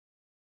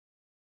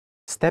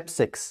Step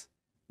 6,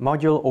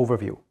 Module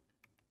Overview.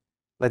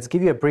 Let's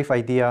give you a brief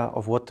idea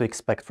of what to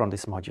expect from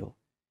this module.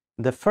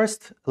 In the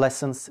first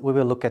lessons, we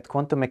will look at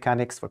quantum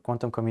mechanics for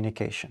quantum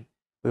communication.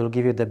 We will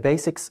give you the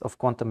basics of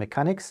quantum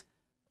mechanics,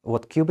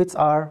 what qubits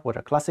are, what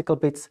are classical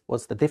bits,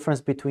 what's the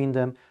difference between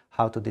them,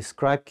 how to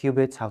describe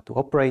qubits, how to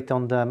operate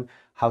on them,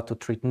 how to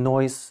treat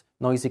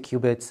noisy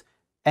qubits,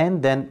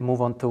 and then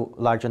move on to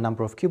larger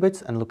number of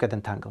qubits and look at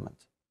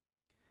entanglement.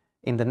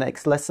 In the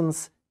next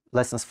lessons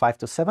 5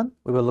 to 7,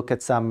 we will look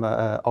at some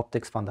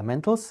optics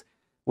fundamentals.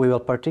 We will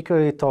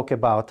particularly talk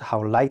about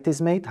how light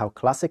is made, how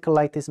classical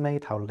light is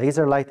made, how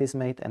laser light is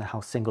made, and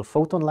how single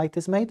photon light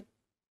is made.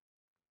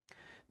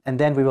 And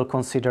then we will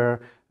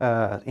consider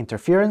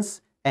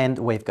interference and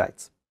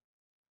waveguides.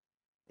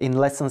 In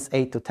lessons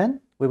 8 to 10,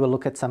 we will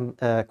look at some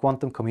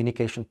quantum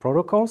communication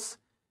protocols,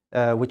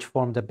 which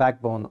form the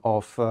backbone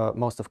of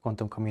most of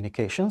quantum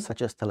communication,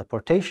 such as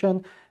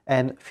teleportation,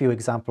 and few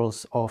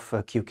examples of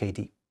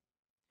QKD.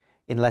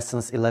 In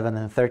lessons 11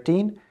 and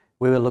 13,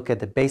 we will look at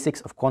the basics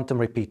of quantum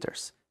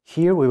repeaters.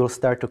 Here we will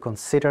start to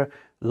consider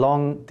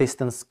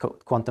long-distance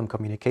quantum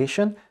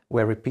communication,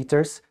 where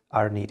repeaters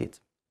are needed.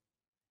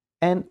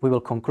 And we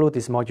will conclude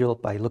this module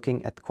by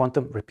looking at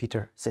quantum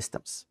repeater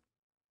systems.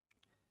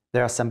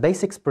 There are some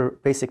basic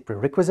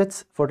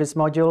prerequisites for this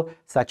module,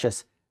 such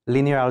as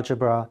linear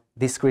algebra,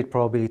 discrete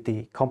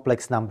probability,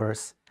 complex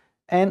numbers,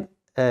 and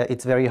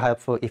it's very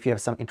helpful if you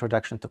have some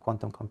introduction to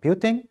quantum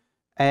computing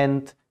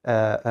and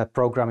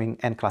programming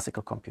and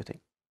classical computing.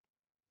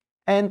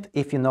 And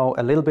if you know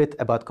a little bit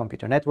about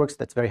computer networks,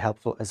 that's very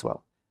helpful as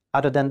well.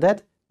 Other than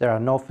that, there are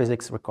no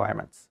physics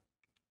requirements.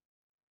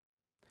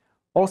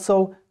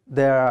 Also,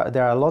 there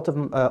are a lot of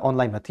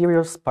online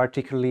materials,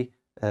 particularly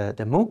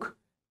the MOOC,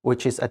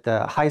 which is at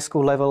the high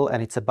school level,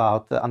 and it's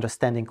about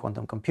understanding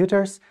quantum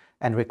computers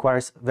and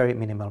requires very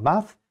minimal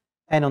math.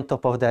 And on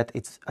top of that,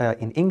 it's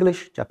in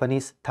English,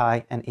 Japanese,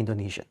 Thai, and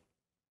Indonesian.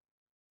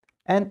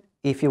 And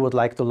if you would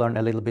like to learn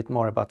a little bit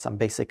more about some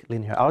basic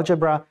linear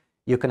algebra,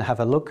 you can have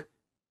a look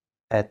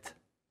at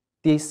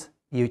this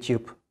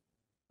YouTube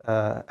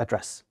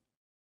address.